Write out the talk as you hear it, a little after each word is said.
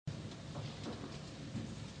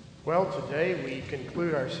Well, today we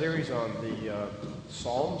conclude our series on the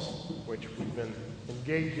Psalms, which we've been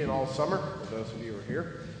engaged in all summer, for those of you who are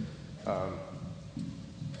here.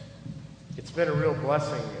 It's been a real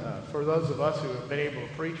blessing for those of us who have been able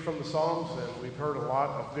to preach from the Psalms, and we've heard a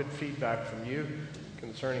lot of good feedback from you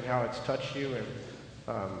concerning how it's touched you,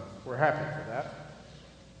 and we're happy for that.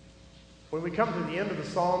 When we come to the end of the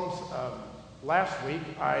Psalms, last week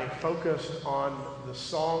I focused on the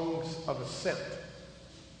songs of ascent,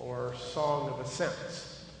 or Song of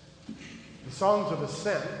Ascents. The songs of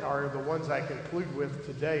ascent are the ones I conclude with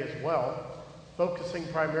today as well, focusing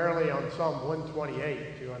primarily on Psalm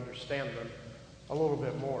 128 to understand them a little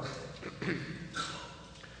bit more.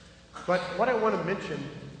 But what I want to mention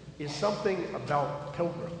is something about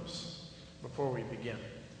pilgrims before we begin.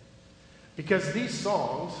 Because these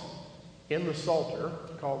songs in the Psalter,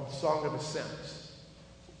 called Song of Ascents,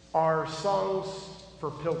 are songs for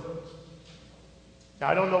pilgrims. Now,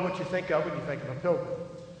 I don't know what you think of when you think of a pilgrim.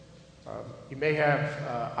 You may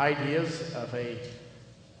have ideas of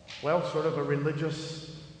sort of a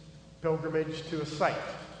religious pilgrimage to a site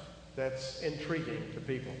that's intriguing to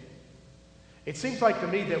people. It seems like to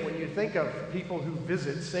me that when you think of people who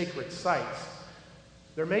visit sacred sites,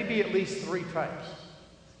 there may be at least three types.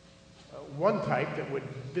 One type that would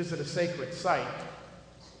visit a sacred site,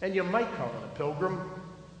 and you might call it a pilgrim,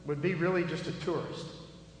 would be really just a tourist.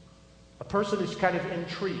 A person who's kind of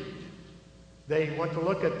intrigued. They want to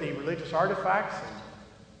look at the religious artifacts, and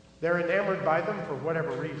they're enamored by them for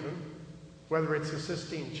whatever reason, whether it's the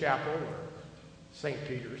Sistine Chapel or St.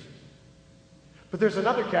 Peter's. But there's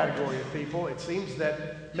another category of people, it seems,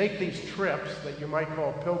 that make these trips that you might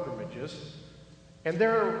call pilgrimages, and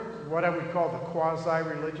they're what I would call the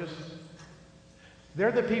quasi-religious.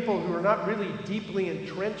 They're the people who are not really deeply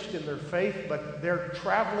entrenched in their faith, but they're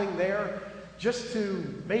traveling there just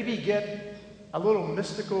to maybe get a little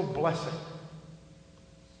mystical blessing.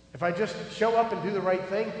 If I just show up and do the right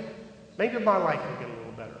thing, maybe my life will get a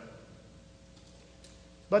little better.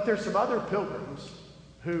 But there's some other pilgrims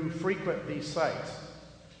who frequent these sites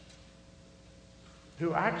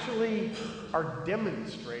who actually are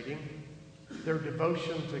demonstrating their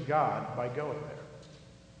devotion to God by going there.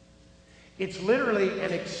 It's literally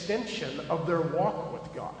an extension of their walk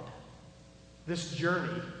with God, this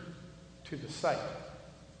journey to the site.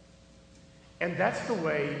 And that's the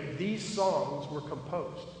way these songs were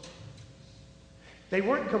composed. They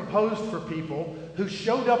weren't composed for people who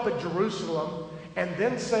showed up at Jerusalem and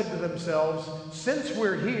then said to themselves, since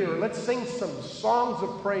we're here, let's sing some songs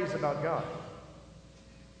of praise about God.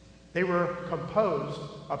 They were composed,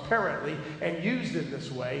 apparently, and used in this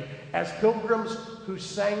way as pilgrims who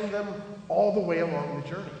sang them all the way along the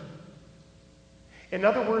journey. In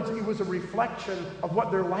other words, it was a reflection of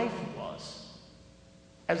what their life was.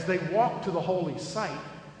 As they walked to the holy site,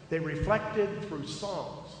 they reflected through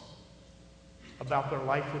songs about their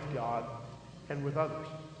life with God and with others.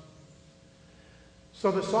 So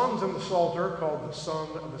the songs in the Psalter, called the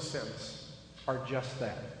Song of Ascents, are just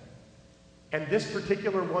that. And this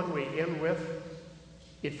particular one we end with,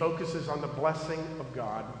 it focuses on the blessing of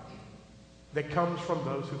God that comes from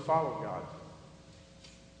those who follow God.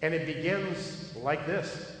 And it begins like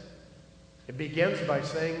this. It begins by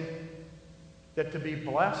saying that to be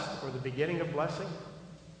blessed, or the beginning of blessing,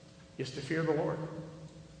 is to fear the Lord.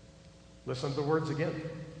 Listen to the words again.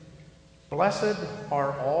 Blessed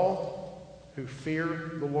are all who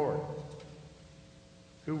fear the Lord,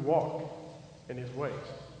 who walk in his ways.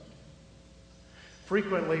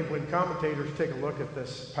 Frequently, when commentators take a look at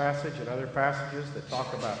this passage and other passages that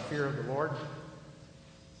talk about fear of the Lord,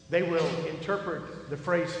 they will interpret the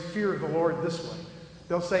phrase fear of the Lord this way.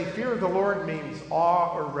 They'll say fear of the Lord means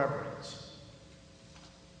awe or reverence.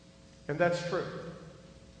 And that's true.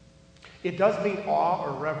 It does mean awe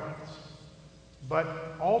or reverence. But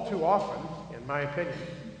all too often, in my opinion,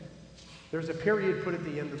 there's a period put at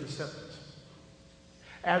the end of the sentence,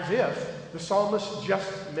 as if the psalmist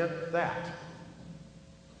just meant that.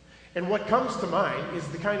 And what comes to mind is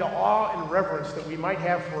the kind of awe and reverence that we might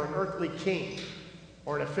have for an earthly king,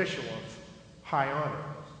 or an official of high honor,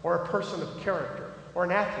 or a person of character, or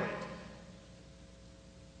an athlete.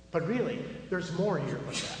 But really, there's more here than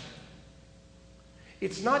that.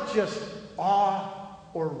 It's not just awe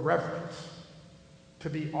or reverence to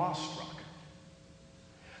be awestruck.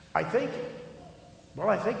 I think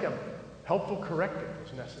a helpful corrective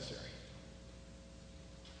is necessary.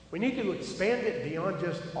 We need to expand it beyond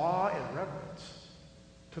just awe and reverence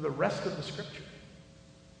to the rest of the Scripture.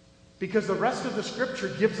 Because the rest of the Scripture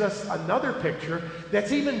gives us another picture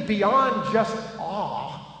that's even beyond just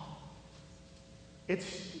awe.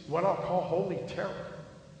 It's what I'll call holy terror.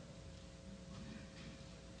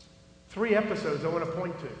 3 episodes I want to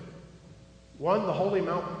point to. One, the Holy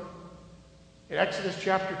Mountain. In Exodus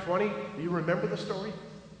chapter 20, do you remember the story?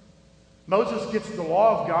 Moses gets the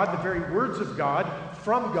law of God, the very words of God,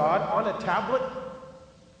 from God on a tablet.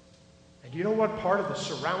 And you know what part of the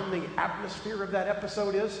surrounding atmosphere of that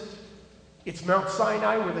episode is? It's Mount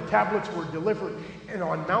Sinai, where the tablets were delivered. And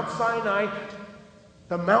on Mount Sinai,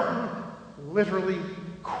 the mountain literally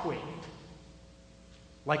quaked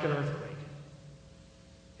like an earthquake.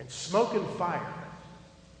 And smoke and fire,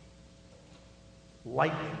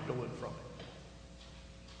 lightning going from it.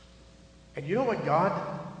 And you know what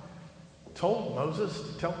God told Moses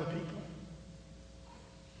to tell the people?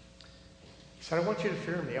 He said, I want you to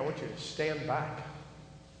fear me. I want you to stand back.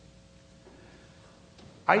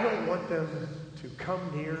 I don't want them to come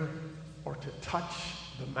near or to touch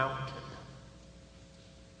the mountain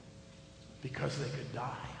because they could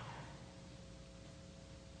die.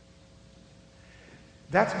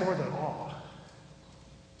 That's more than awe.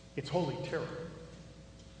 It's holy terror.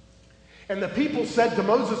 And the people said to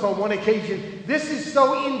Moses on one occasion, this is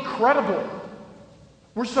so incredible.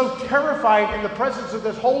 We're so terrified in the presence of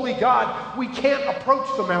this holy God, we can't approach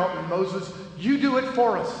the mountain, Moses. You do it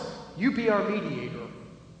for us. You be our mediator.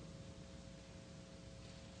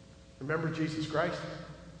 Remember Jesus Christ,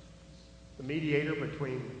 the mediator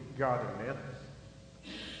between God and man.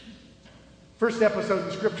 First episode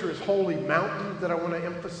in Scripture is Holy Mountain that I want to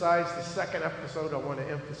emphasize. The second episode I want to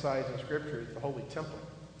emphasize in Scripture is the Holy Temple.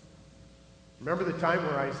 Remember the time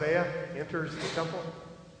where Isaiah enters the temple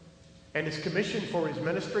and is commissioned for his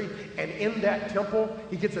ministry, and in that temple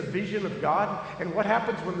he gets a vision of God. And what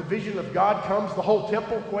happens when the vision of God comes? The whole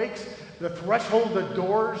temple quakes. The threshold, the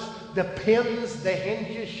doors, the pins, the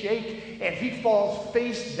hinges shake, and he falls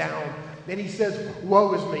face down. And he says,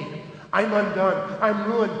 woe is me. I'm undone. I'm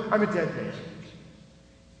ruined. I'm a dead man.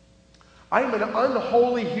 I am an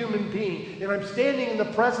unholy human being, and I'm standing in the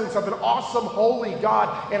presence of an awesome, holy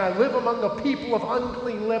God, and I live among the people of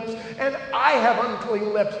unclean lips, and I have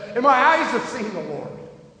unclean lips, and my eyes have seen the Lord.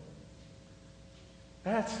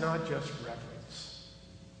 That's not just reverence.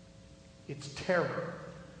 It's terror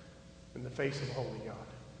in the face of a holy God.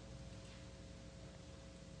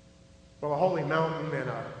 Well, a holy mountain and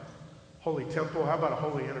a holy temple, how about a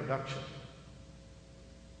holy introduction?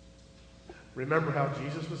 Remember how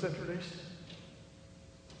Jesus was introduced?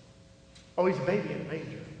 Oh, he's a baby in a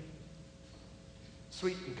manger.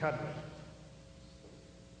 Sweet and cuddly.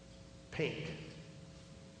 Pink.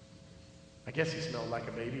 I guess he smelled like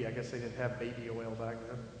a baby. I guess they didn't have baby oil back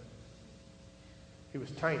then. He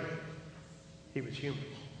was tiny. He was human.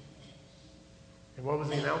 And what was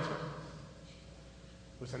the announcement?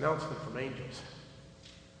 It was an announcement from angels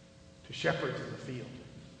to shepherds in the field.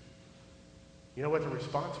 You know what the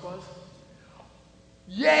response was?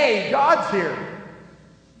 Yay, God's here.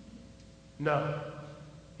 No.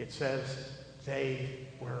 It says they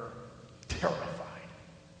were terrified.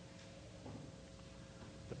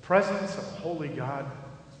 The presence of a holy God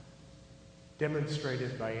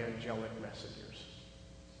demonstrated by angelic messengers.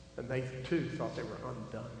 And they too thought they were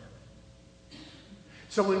undone.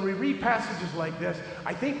 So when we read passages like this,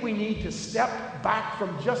 I think we need to step back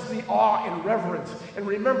from just the awe and reverence and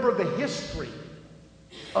remember the history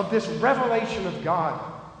of this revelation of God.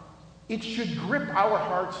 It should grip our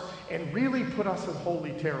hearts and really put us in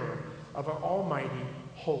holy terror of an almighty,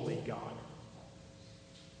 holy God.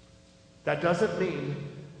 That doesn't mean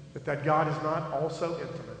that God is not also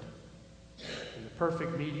intimate and the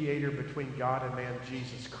perfect mediator between God and man,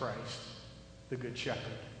 Jesus Christ, the Good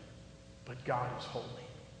Shepherd. But God is holy.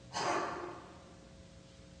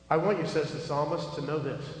 I want you, says the psalmist, to know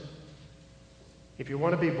this. If you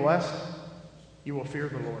want to be blessed, you will fear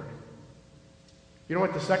the Lord. You know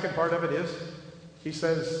what the second part of it is? He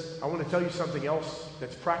says, I want to tell you something else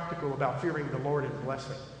that's practical about fearing the Lord and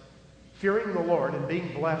blessing. Fearing the Lord and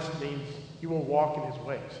being blessed means you will walk in his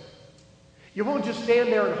ways. You won't just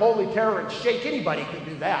stand there in holy terror and shake. Anybody can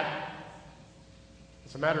do that.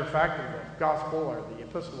 As a matter of fact, in the gospel or the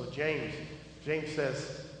epistle of James, James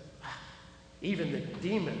says, even the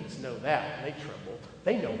demons know that, and they tremble.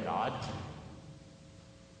 They know God.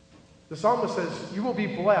 The psalmist says, you will be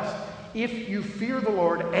blessed if you fear the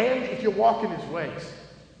Lord and if you walk in his ways.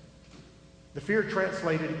 The fear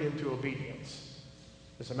translated into obedience.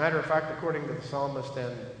 As a matter of fact, according to the psalmist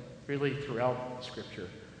and really throughout Scripture,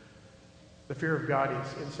 the fear of God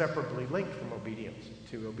is inseparably linked from obedience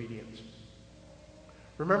to obedience.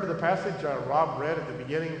 Remember the passage Rob read at the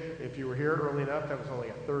beginning? If you were here early enough, that was only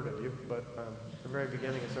a third of you, but the very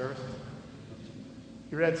beginning of service.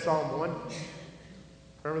 You read Psalm 1.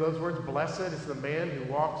 Remember those words? Blessed is the man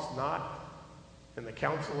who walks not in the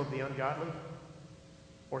counsel of the ungodly,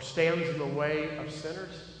 or stands in the way of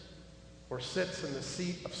sinners, or sits in the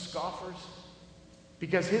seat of scoffers.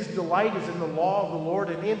 Because his delight is in the law of the Lord,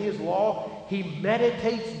 and in his law he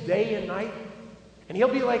meditates day and night. And he'll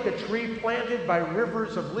be like a tree planted by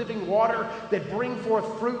rivers of living water that bring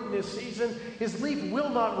forth fruit in his season. His leaf will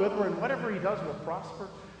not wither, and whatever he does will prosper.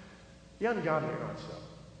 The ungodly are not so.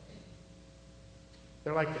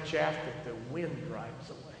 They're like the chaff that the wind drives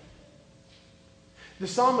away. The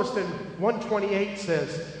psalmist in 128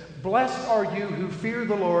 says, "Blessed are you who fear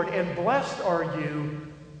the Lord, and blessed are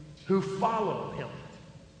you who follow him."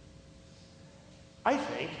 I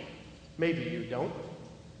think, maybe you don't,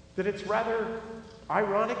 that it's rather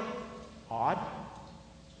ironic, odd,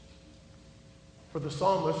 for the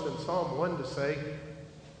psalmist in Psalm 1 to say,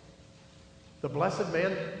 "The blessed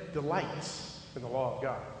man delights in the law of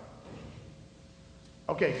God."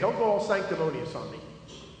 Okay, don't go all sanctimonious on me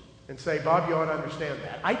and say, "Bob, you ought to understand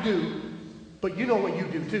that." I do, but you know what you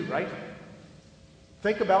do too, right?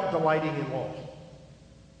 Think about delighting in law.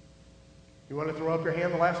 You want to throw up your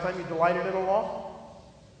hand the last time you delighted in a law?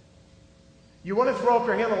 You want to throw up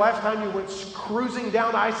your hand the last time you went cruising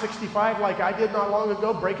down I-65 like I did not long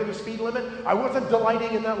ago, breaking the speed limit? I wasn't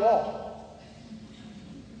delighting in that law.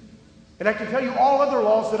 And I can tell you all other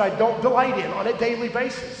laws that I don't delight in on a daily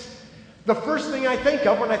basis. The first thing I think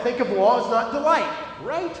of when I think of law is not delight,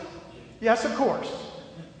 right? Yes, of course.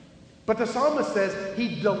 But the psalmist says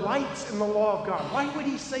he delights in the law of God. Why would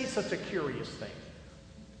he say such a curious thing?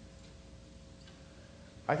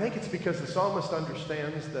 I think it's because the psalmist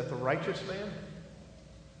understands that the righteous man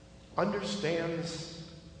understands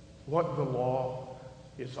what the law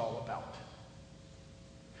is all about.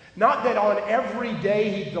 Not that on every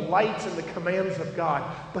day he delights in the commands of God,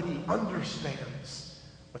 but he understands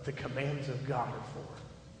what the commands of God are for.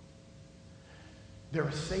 They're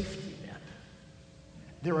a safety net.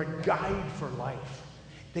 They're a guide for life.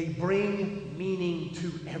 They bring meaning to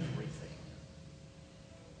everything.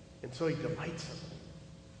 And so he delights in them.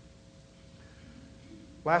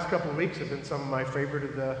 Last couple of weeks have been some of my favorite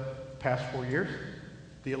of the past 4 years.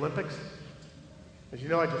 The Olympics. As you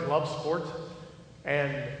know, I just love sports.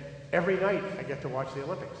 And every night I get to watch the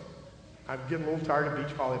Olympics. I'm getting a little tired of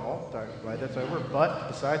beach volleyball. I'm glad that's over. But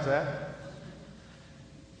besides that,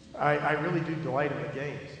 I really do delight in the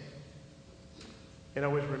games. And I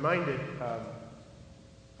was reminded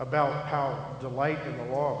about how delight in the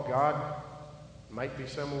law of God might be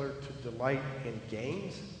similar to delight in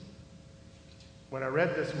games. When I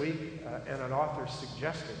read this week, and an author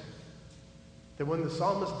suggested that when the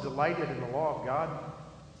psalmist delighted in the law of God,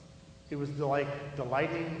 it was like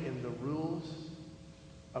delighting in the rules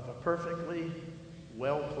of a perfectly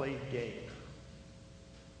well-played game.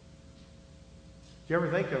 Do you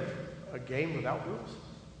ever think of a game without rules?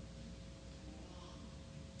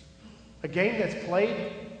 A game that's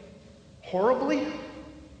played horribly,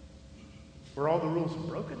 where all the rules are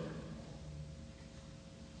broken?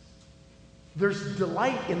 There's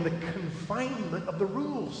delight in the confinement of the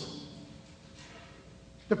rules.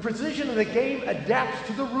 The precision of the game adapts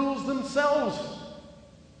to the rules themselves.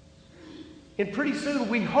 And pretty soon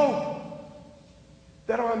we hope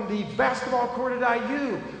that on the basketball court at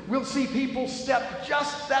IU, we'll see people step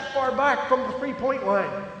just that far back from the three-point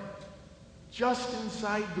line, just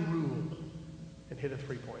inside the rule, and hit a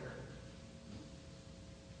three-pointer.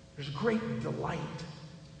 There's great delight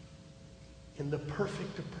in the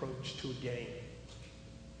perfect approach to a game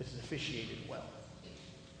that is officiated well.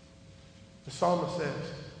 The psalmist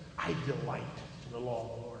says, I delight in the law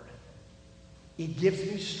of the Lord. It gives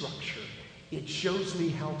me structure. It shows me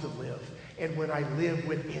how to live. And when I live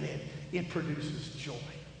within it, it produces joy.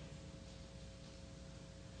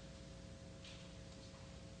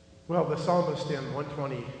 Well, the psalmist in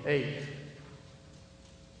 128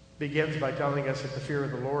 begins by telling us that the fear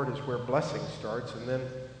of the Lord is where blessing starts, and then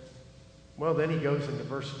he goes into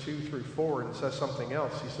verse 2 through 4 and says something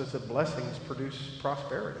else. He says that blessings produce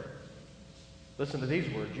prosperity. Listen to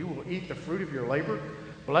these words. You will eat the fruit of your labor.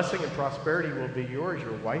 Blessing and prosperity will be yours.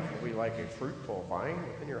 Your wife will be like a fruitful vine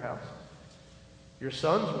within your house. Your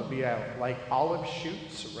sons will be like olive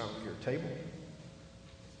shoots around your table.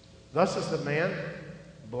 Thus is the man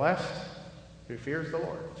blessed who fears the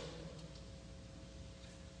Lord.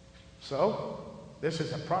 So, this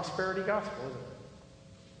is a prosperity gospel, isn't it?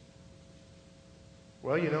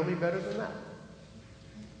 Well, you know me better than that.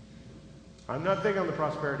 I'm not big on the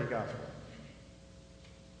prosperity gospel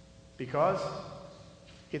because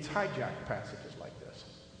it's hijacked passages like this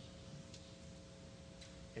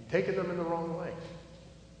and taken them in the wrong way.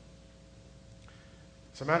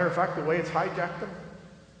 As a matter of fact, the way it's hijacked them,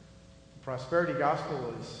 the prosperity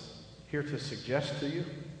gospel is here to suggest to you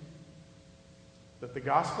That the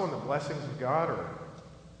gospel and the blessings of God are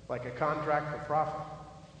like a contract for profit.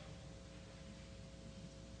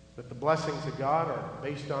 That the blessings of God are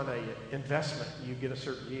based on an investment. You get a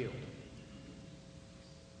certain yield.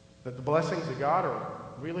 That the blessings of God are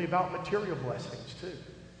really about material blessings too.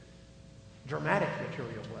 Dramatic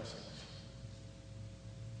material blessings.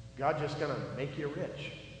 God just going to make you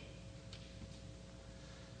rich.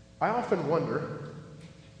 I often wonder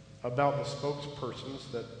about the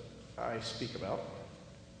spokespersons that I speak about.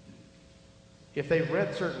 If they've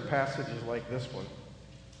read certain passages like this one.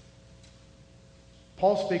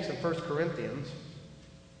 Paul speaks in 1 Corinthians.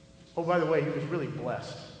 Oh, by the way, he was really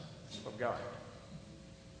blessed of God.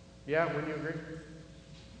 Yeah, wouldn't you agree?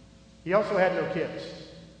 He also had no kids.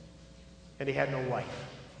 And he had no wife.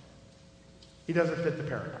 He doesn't fit the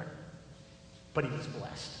paradigm. But he was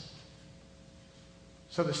blessed.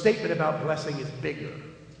 So the statement about blessing is bigger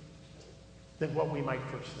than what we might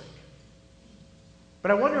first think. But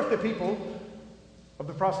I wonder if the people of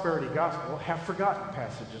the prosperity gospel have forgotten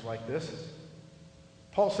passages like this.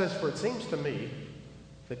 Paul says, "For it seems to me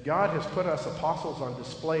that God has put us apostles on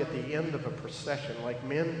display at the end of a procession like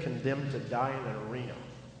men condemned to die in an arena.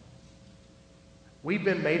 We've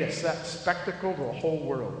been made a spectacle to the whole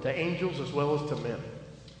world, to angels as well as to men.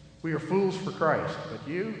 We are fools for Christ, but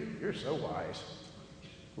you're so wise."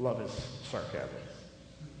 Love is sarcasm.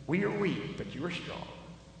 "We are weak, but you are strong.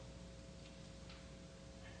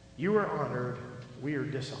 You are honored, we are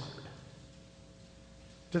dishonored.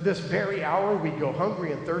 To this very hour we go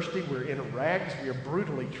hungry and thirsty, we're in rags, we are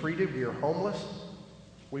brutally treated, we are homeless.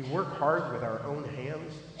 We work hard with our own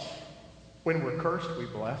hands. When we're cursed, we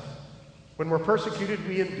bless. When we're persecuted,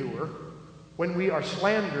 we endure. When we are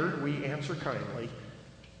slandered, we answer kindly.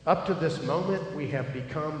 Up to this moment, we have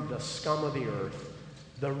become the scum of the earth,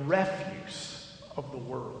 the refuse of the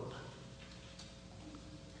world."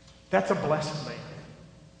 That's a blessed man.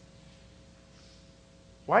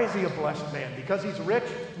 Why is he a blessed man? Because he's rich?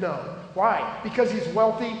 No. Why? Because he's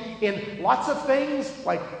wealthy in lots of things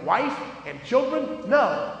like wife and children?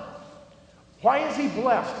 No. Why is he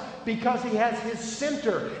blessed? Because he has his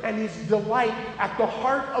center and his delight at the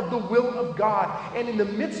heart of the will of God. And in the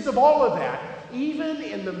midst of all of that, even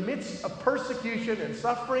in the midst of persecution and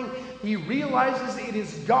suffering, he realizes it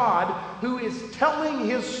is God who is telling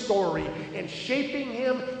his story and shaping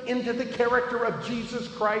him into the character of Jesus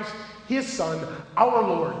Christ, his Son, our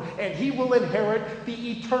Lord. And he will inherit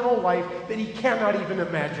the eternal life that he cannot even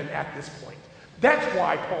imagine at this point. That's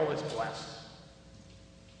why Paul is blessed.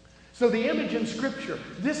 So the image in Scripture,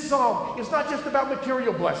 this psalm is not just about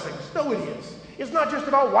material blessings. No, it is. It's not just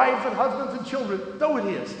about wives and husbands and children. No, it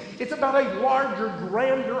is. It's about a larger,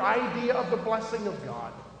 grander idea of the blessing of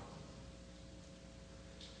God.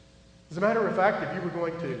 As a matter of fact, if you were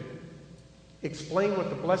going to explain what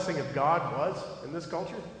the blessing of God was in this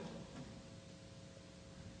culture,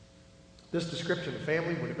 this description of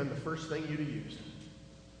family would have been the first thing you'd have used.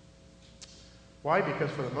 Why? Because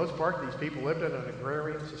for the most part, these people lived in an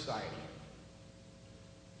agrarian society.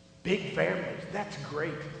 Big families, that's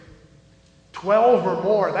great. 12 or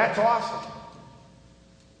more, that's awesome.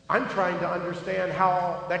 I'm trying to understand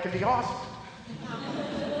how that can be awesome.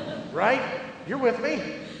 Right? You're with me?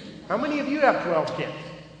 How many of you have 12 kids?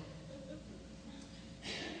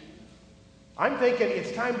 I'm thinking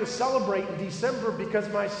it's time to celebrate in December because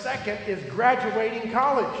my second is graduating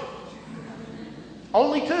college.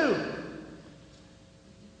 Only 2.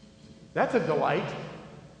 That's a delight.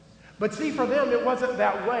 But see, for them, it wasn't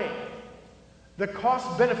that way. The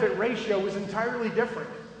cost-benefit ratio was entirely different.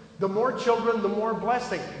 The more children, the more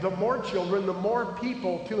blessing. The more children, the more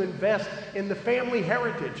people to invest in the family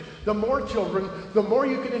heritage. The more children, the more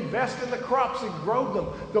you can invest in the crops and grow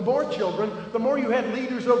them. The more children, the more you had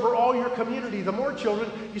leaders over all your community. The more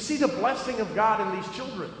children, you see the blessing of God in these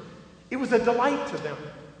children. It was a delight to them.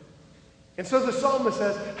 And so the psalmist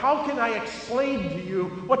says, how can I explain to you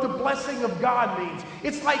what the blessing of God means?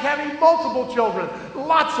 It's like having multiple children,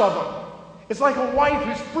 lots of them. It's like a wife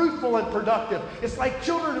who's fruitful and productive. It's like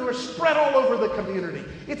children who are spread all over the community.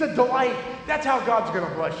 It's a delight. That's how God's going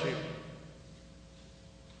to bless you.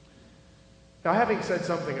 Now, having said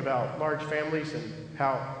something about large families and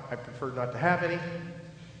how I prefer not to have any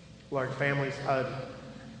large families,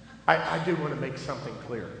 I do want to make something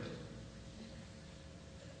clear.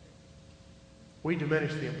 We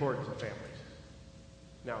diminish the importance of families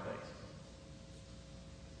nowadays.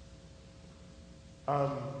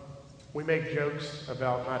 We make jokes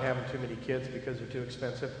about not having too many kids because they're too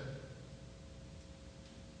expensive.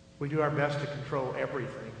 We do our best to control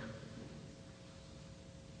everything.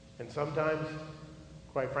 And sometimes,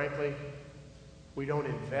 quite frankly, we don't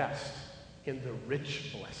invest in the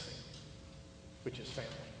rich blessing which is family.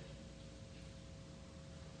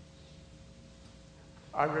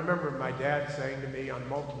 I remember my dad saying to me on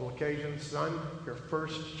multiple occasions, son, your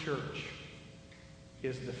first church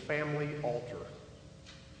is the family altar.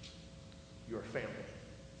 Your family.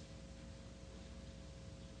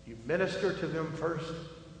 You minister to them first.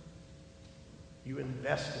 You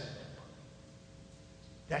invest in them.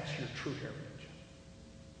 That's your true heritage.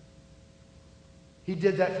 He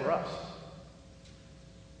did that for us.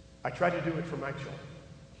 I try to do it for my children.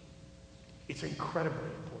 It's incredibly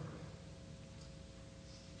important.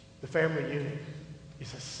 The family unit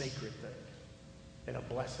is a sacred thing and a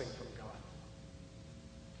blessing from God.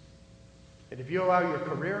 And if you allow your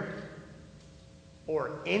career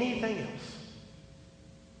or anything else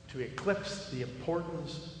to eclipse the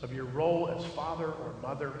importance of your role as father or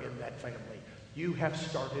mother in that family, you have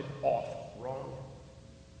started off wrong.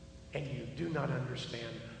 And you do not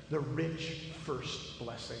understand the rich first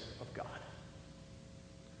blessing of God.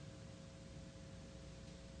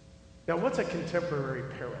 Now, what's a contemporary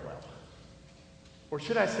parallel? Or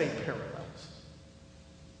should I say parallels?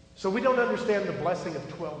 So we don't understand the blessing of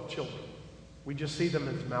 12 children. We just see them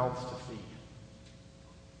as mouths to feed.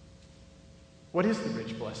 What is the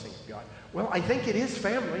rich blessing of God? Well, I think it is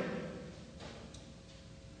family.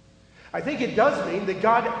 I think it does mean that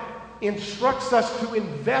God instructs us to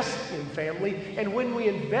invest in family, and when we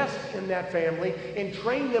invest in that family and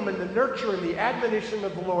train them in the nurture and the admonition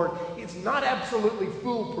of the Lord, it's not absolutely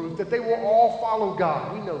foolproof that they will all follow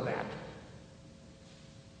God. We know that.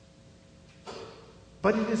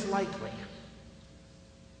 But it is likely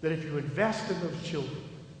that if you invest in those children,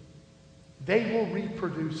 they will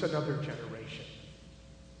reproduce another generation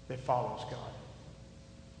that follows God.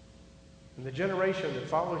 And the generation that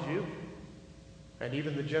follows you, and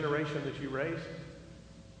even the generation that you raise,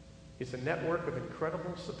 is a network of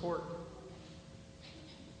incredible support,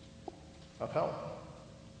 of help,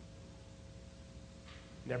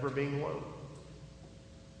 never being alone.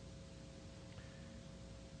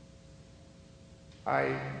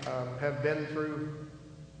 I have been through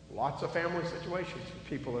lots of family situations with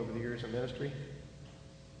people over the years in ministry.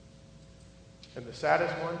 And the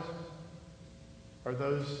saddest ones are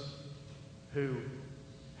those who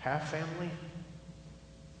have family,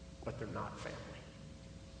 but they're not family.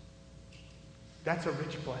 That's a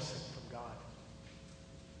rich blessing from God.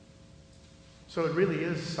 So it really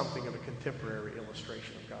is something of a contemporary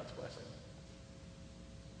illustration of God's blessing.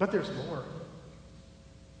 But there's more.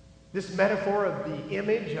 This metaphor of the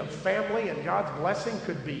image of family and God's blessing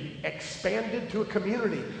could be expanded to a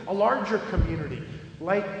community, a larger community,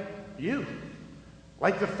 like you,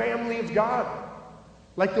 like the family of God,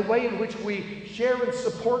 like the way in which we share and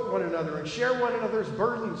support one another and share one another's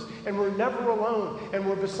burdens, and we're never alone, and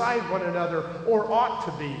we're beside one another, or ought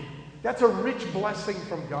to be. That's a rich blessing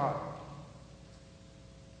from God.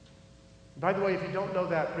 By the way, if you don't know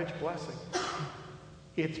that rich blessing,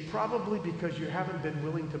 it's probably because you haven't been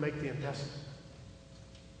willing to make the investment.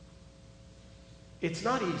 It's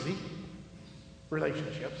not easy,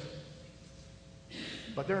 relationships,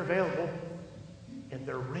 but they're available, and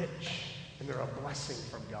they're rich, and they're a blessing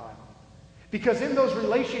from God. Because in those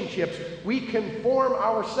relationships, we conform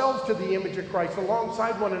ourselves to the image of Christ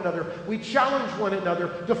alongside one another. We challenge one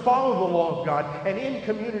another to follow the law of God, and in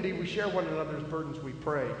community, we share one another's burdens. We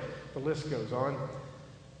pray. The list goes on.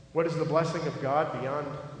 What is the blessing of God beyond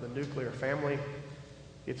the nuclear family?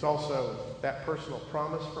 It's also that personal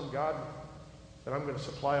promise from God that I'm going to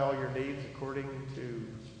supply all your needs according to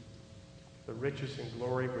the riches and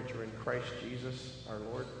glory which are in Christ Jesus our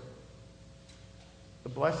Lord. The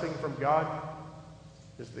blessing from God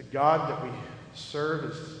is that God that we serve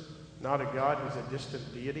is not a God who's a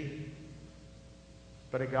distant deity,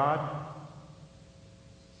 but a God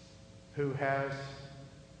who has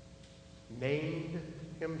named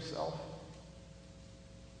himself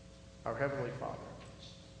our Heavenly Father.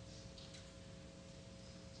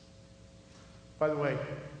 By the way,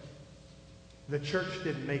 the church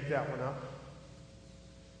didn't make that one up.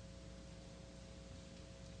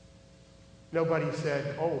 Nobody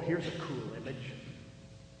said, oh, here's a cool image.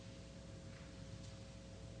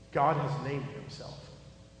 God has named himself.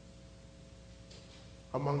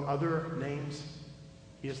 Among other names,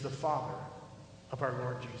 he is the Father of our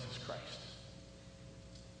Lord Jesus Christ.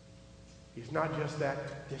 He's not just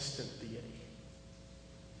that distant deity.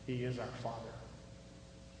 He is our Father.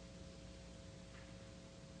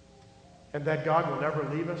 And that God will never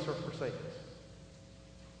leave us or forsake us.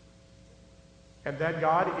 And that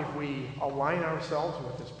God, if we align ourselves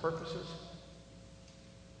with his purposes,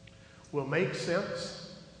 will make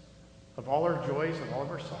sense of all our joys and all of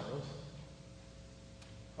our sorrows,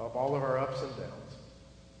 of all of our ups and downs,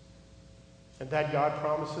 And that God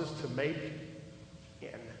promises to make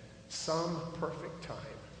in some perfect time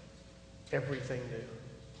everything new.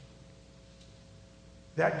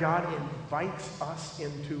 That God invites us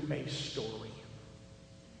into a story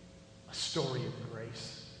of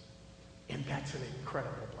grace. And that's an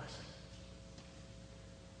incredible blessing.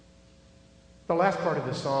 The last part of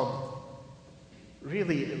the psalm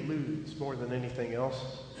really alludes more than anything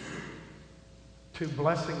else to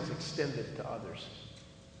blessings extended to others.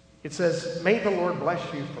 It says, may the Lord bless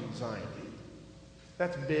you from Zion.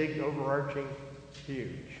 That's big, overarching,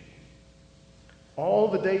 huge. All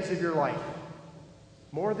the days of your life,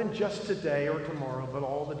 more than just today or tomorrow, but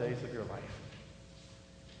all the days of your life.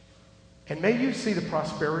 And may you see the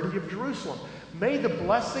prosperity of Jerusalem. May the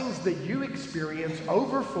blessings that you experience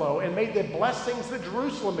overflow, and may the blessings that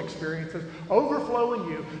Jerusalem experiences overflow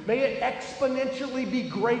in you. May it exponentially be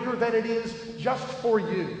greater than it is just for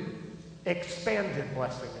you. Expanded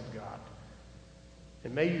blessing of God.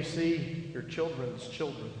 And may you see your children's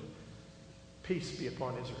children. Peace be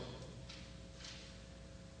upon Israel.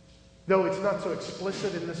 Though it's not so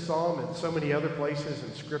explicit in this psalm and so many other places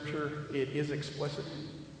in Scripture, it is explicit.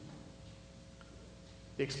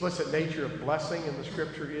 The explicit nature of blessing in the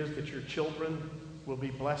Scripture is that your children will be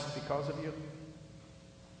blessed because of you.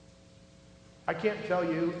 I can't tell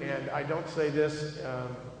you, and I don't say this,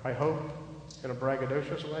 I hope, in a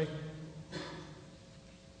braggadocious way,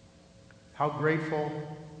 how grateful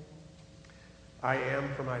I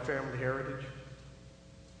am for my family heritage.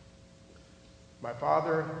 My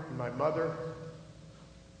father and my mother,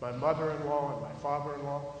 my mother-in-law and my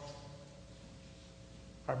father-in-law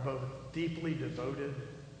are both deeply devoted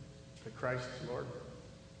to Christ the Lord.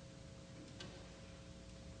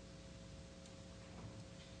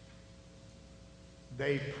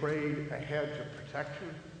 They prayed a hedge of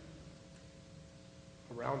protection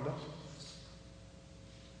around us.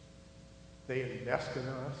 They invested in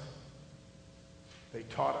us. They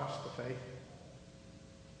taught us the faith.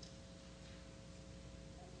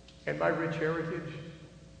 And my rich heritage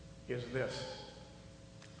is this.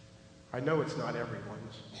 I know it's not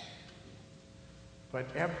everyone's, but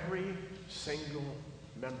every single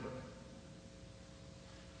member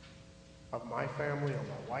of my family on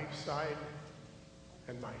my wife's side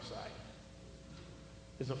and my side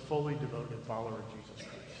is a fully devoted follower of Jesus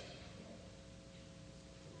Christ.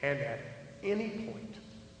 And at any point,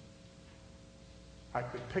 I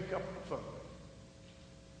could pick up the phone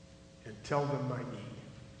and tell them my need.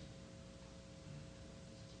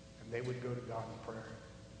 And they would go to God in prayer.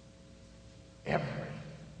 Every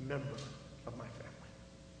member of my family.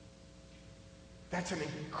 That's an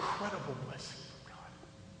incredible blessing from God.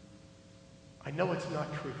 I know it's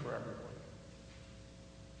not true for everyone.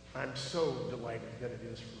 I'm so delighted that it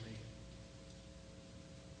is for me.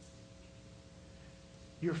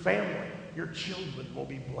 Your family, your children will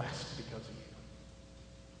be blessed because of you.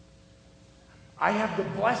 I have the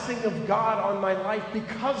blessing of God on my life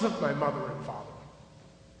because of my mother and father.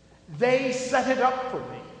 They set it up for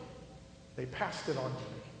me. They passed it on to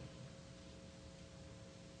me.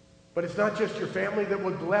 But it's not just your family that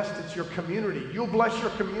will be blessed, it's your community. You'll bless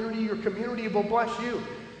your community will bless you.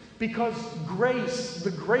 Because grace,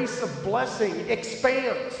 the grace of blessing,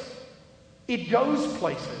 expands. It goes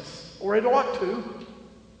places, or it ought to.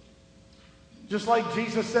 Just like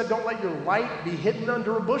Jesus said, don't let your light be hidden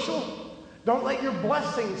under a bushel. Don't let your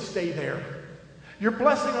blessing stay there. Your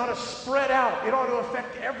blessing ought to spread out. It ought to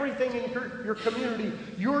affect everything in your community.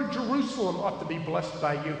 Your Jerusalem ought to be blessed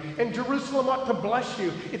by you. And Jerusalem ought to bless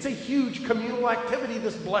you. It's a huge communal activity,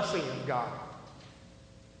 this blessing of God.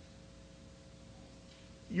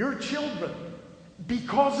 Your children,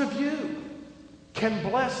 because of you, can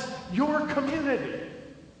bless your community.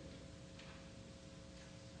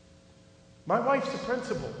 My wife's a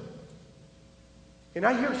principal. And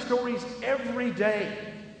I hear stories every day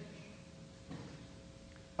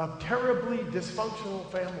of terribly dysfunctional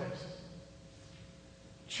families.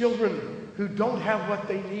 Children who don't have what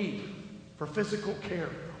they need for physical care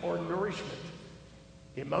or nourishment,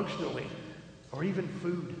 emotionally, or even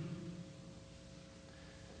food.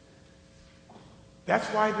 That's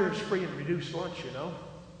why there's free and reduced lunch, you know.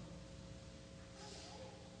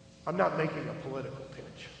 I'm not making a political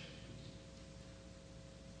pitch.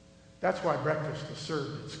 That's why breakfast is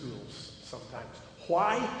served at schools sometimes.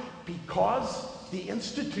 Why? Because the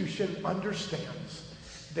institution understands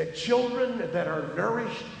that children that are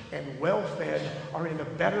nourished and well-fed are in a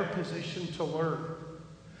better position to learn.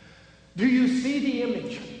 Do you see the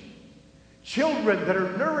image? Children that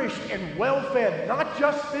are nourished and well-fed, not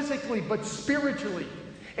just physically, but spiritually,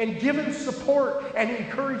 and given support and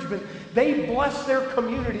encouragement. They bless their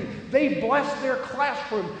community. They bless their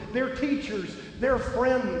classroom, their teachers, their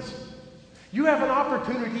friends. You have an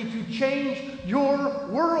opportunity to change your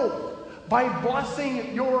world by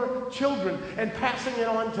blessing your children and passing it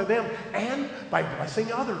on to them, and by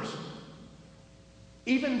blessing others.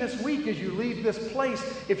 Even this week, as you leave this place,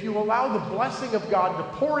 if you allow the blessing of God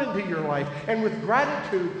to pour into your life, and with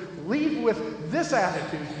gratitude, leave with this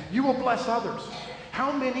attitude, you will bless others.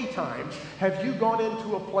 How many times have you gone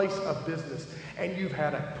into a place of business and you've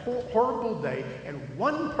had a horrible day and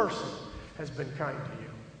one person has been kind to you?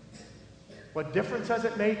 What difference has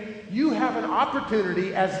it made? You have an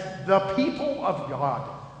opportunity as the people of God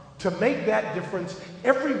to make that difference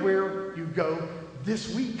everywhere you go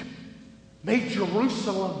this week. May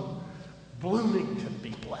Jerusalem, Bloomington be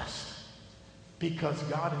blessed because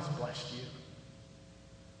God has blessed you.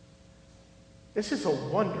 This is a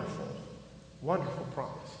wonderful, wonderful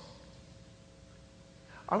promise.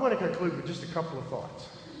 I want to conclude with just a couple of thoughts.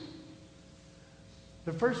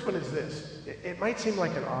 The first one is this. It might seem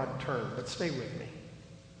like an odd term, but stay with me.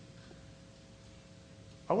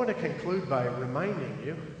 I want to conclude by reminding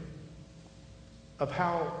you of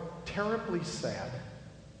how terribly sad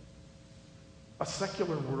a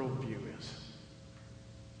secular worldview is.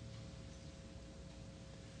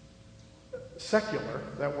 Secular,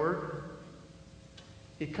 that word,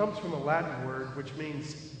 it comes from a Latin word which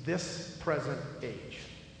means this present age.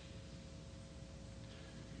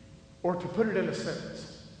 Or to put it in a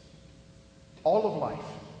sentence, all of life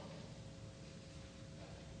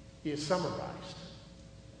is summarized,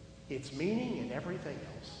 its meaning and everything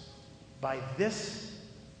else, by this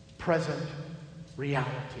present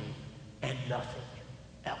reality and nothing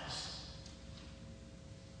else.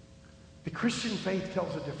 The Christian faith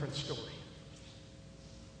tells a different story.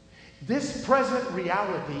 This present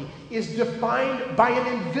reality is defined by an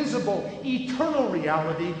invisible, eternal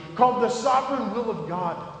reality called the sovereign will of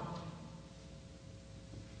God.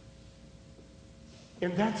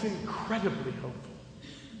 And that's incredibly hopeful.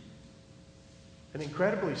 And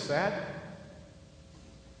incredibly sad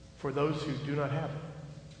for those who do not have it.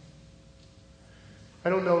 I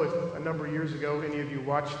don't know if a number of years ago any of you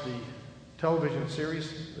watched the television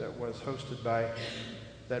series that was hosted by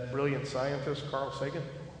that brilliant scientist, Carl Sagan,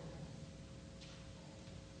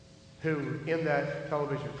 who in that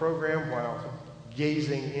television program, while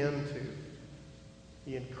gazing into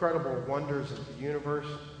the incredible wonders of the universe,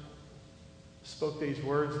 spoke these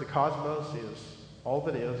words: the cosmos is all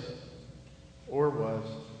that is, or was,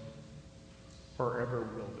 or ever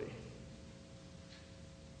will be.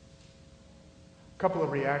 A couple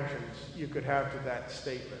of reactions you could have to that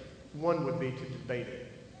statement. One would be to debate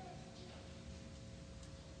it.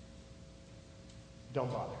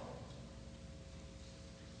 Don't bother.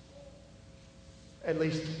 At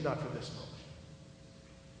least not for this moment.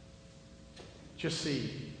 Just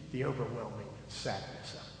see the overwhelming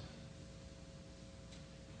sadness of it.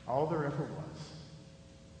 All there ever was,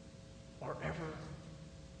 or ever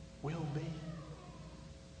will be.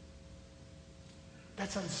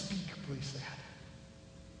 That's unspeakably sad.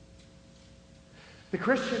 The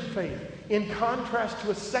Christian faith, in contrast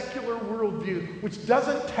to a secular worldview which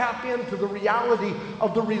doesn't tap into the reality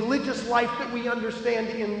of the religious life that we understand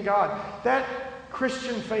in God, that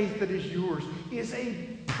Christian faith that is yours is a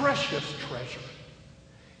precious treasure.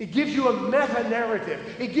 It gives you a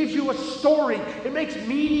meta-narrative. It gives you a story. It makes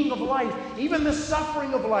meaning of life, even the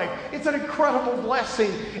suffering of life. It's an incredible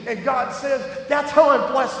blessing. And God says, that's how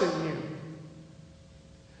I'm blessing you.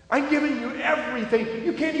 I'm giving you everything.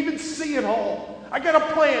 You can't even see it all. I got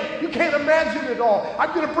a plan. You can't imagine it all.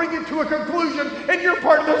 I'm going to bring it to a conclusion, and you're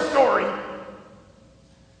part of the story.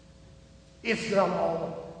 It's not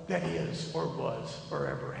all that is or was or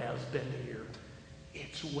ever has been here.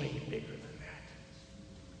 It's way bigger than that.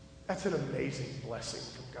 That's an amazing blessing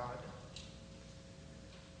from God.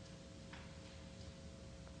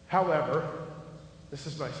 However, this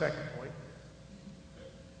is my second point.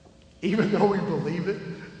 Even though we believe it,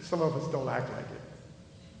 some of us don't act like it.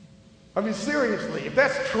 I mean, seriously, if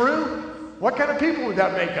that's true, what kind of people would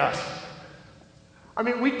that make us? I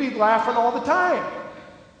mean, we'd be laughing all the time.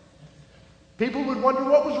 People would wonder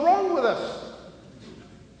what was wrong with us.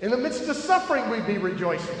 In the midst of suffering, we'd be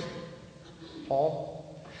rejoicing.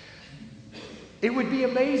 Paul? It would be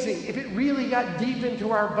amazing if it really got deep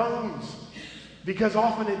into our bones, because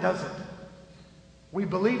often it doesn't. We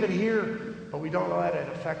believe it here, but we don't let it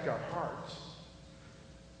affect our hearts.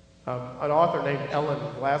 An author named Ellen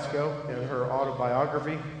Glasgow, in her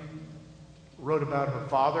autobiography, wrote about her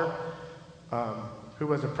father, who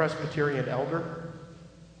was a Presbyterian elder,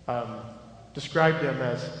 described him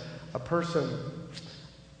as a person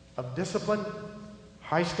of discipline,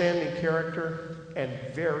 high-standing character, and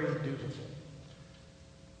very dutiful.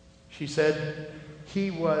 She said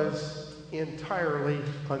he was entirely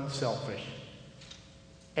unselfish.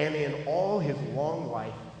 And in all his long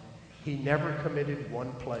life, he never committed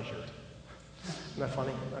one pleasure. Isn't that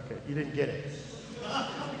funny? Okay, you didn't get it.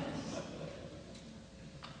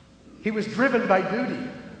 He was driven by duty.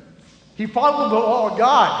 He followed the law of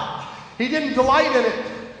God. He didn't delight in it.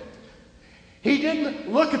 He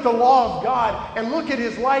didn't look at the law of God and look at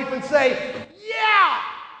his life and say, yeah,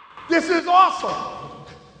 this is awesome.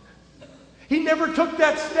 He never took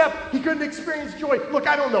that step. He couldn't experience joy. Look,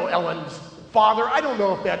 I don't know Ellen's father. I don't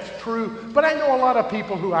know if that's true, but I know a lot of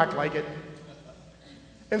people who act like it.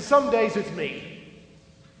 And some days it's me.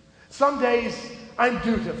 Some days I'm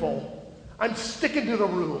dutiful. I'm sticking to the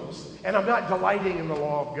rules, and I'm not delighting in the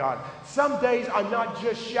law of God. Some days I'm not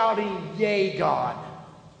just shouting, yay, God,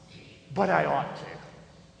 but I ought to.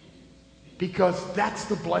 Because that's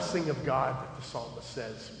the blessing of God that the psalmist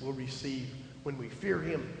says we'll receive when we fear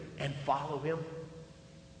him and follow him.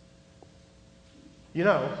 You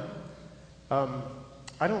know,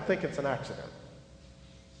 I don't think it's an accident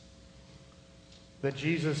that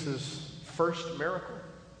Jesus' first miracle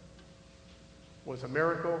was a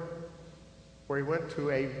miracle where he went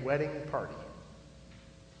to a wedding party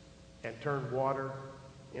and turned water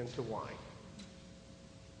into wine.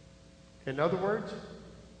 In other words,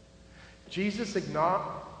 Jesus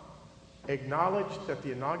acknowledged that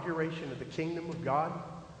the inauguration of the kingdom of God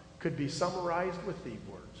could be summarized with these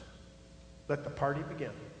words: let the party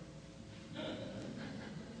begin.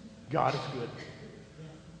 God is good.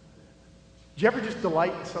 Do you ever just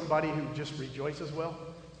delight in somebody who just rejoices well?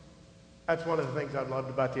 That's one of the things I've loved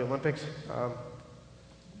about the Olympics.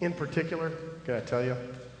 In particular, can I tell you,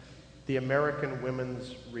 the American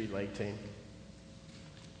women's relay team.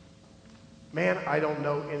 Man, I don't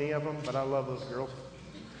know any of them, but I love those girls.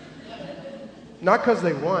 Not because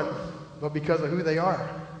they won, but because of who they are.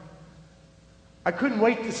 I couldn't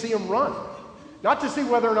wait to see them run. Not to see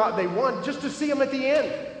whether or not they won, just to see them at the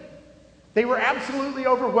end. They were absolutely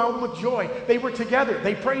overwhelmed with joy. They were together.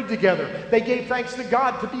 They prayed together. They gave thanks to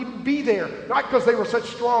God to be there. Not because they were such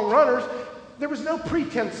strong runners. There was no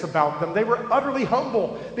pretense about them. They were utterly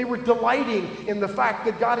humble. They were delighting in the fact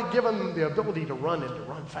that God had given them the ability to run and to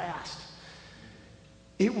run fast.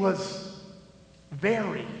 It was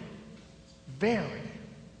very, very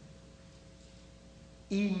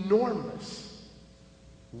enormous,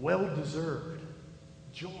 well-deserved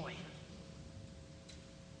joy.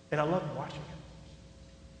 And I loved watching it.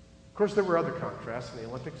 Of course, there were other contrasts in the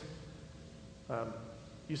Olympics.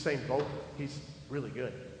 Usain Bolt, he's really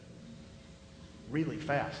good. Really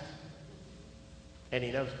fast. And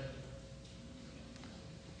he knows it.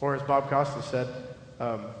 Or as Bob Costa said,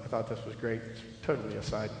 I thought this was great, it's totally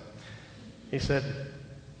aside. He said,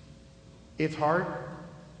 it's hard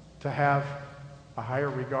to have a higher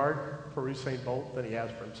regard for Usain Bolt than he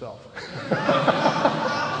has for himself.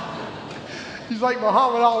 He's like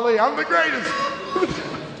Muhammad Ali, I'm the greatest.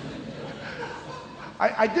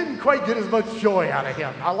 I didn't quite get as much joy out of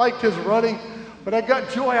him. I liked his running, but I got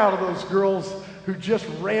joy out of those girls who just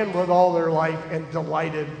ran with all their life and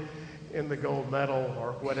delighted in the gold medal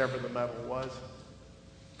or whatever the medal was.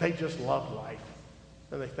 They just loved life,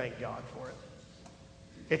 and they thank God for it.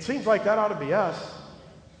 It seems like that ought to be us,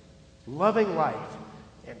 loving life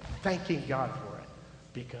and thanking God for it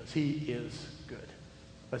because he is good.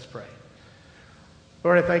 Let's pray.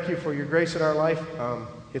 Lord, I thank you for your grace in our life.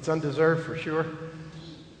 It's undeserved for sure.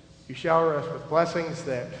 You shower us with blessings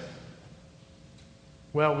that,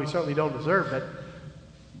 well, we certainly don't deserve, but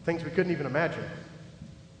things we couldn't even imagine.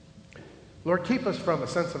 Lord, keep us from a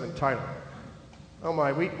sense of entitlement. Oh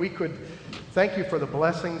my, we could thank you for the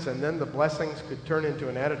blessings, and then the blessings could turn into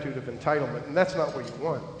an attitude of entitlement, and that's not what you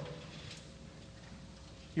want.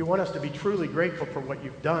 You want us to be truly grateful for what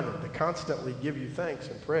you've done and to constantly give you thanks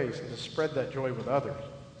and praise and to spread that joy with others.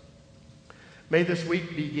 May this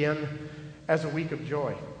week begin as a week of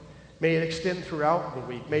joy. May it extend throughout the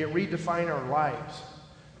week. May it redefine our lives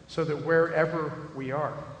so that wherever we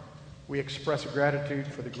are, we express gratitude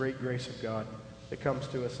for the great grace of God that comes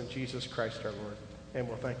to us in Jesus Christ our Lord. And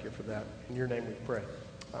we'll thank you for that. In your name we pray.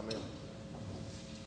 Amen.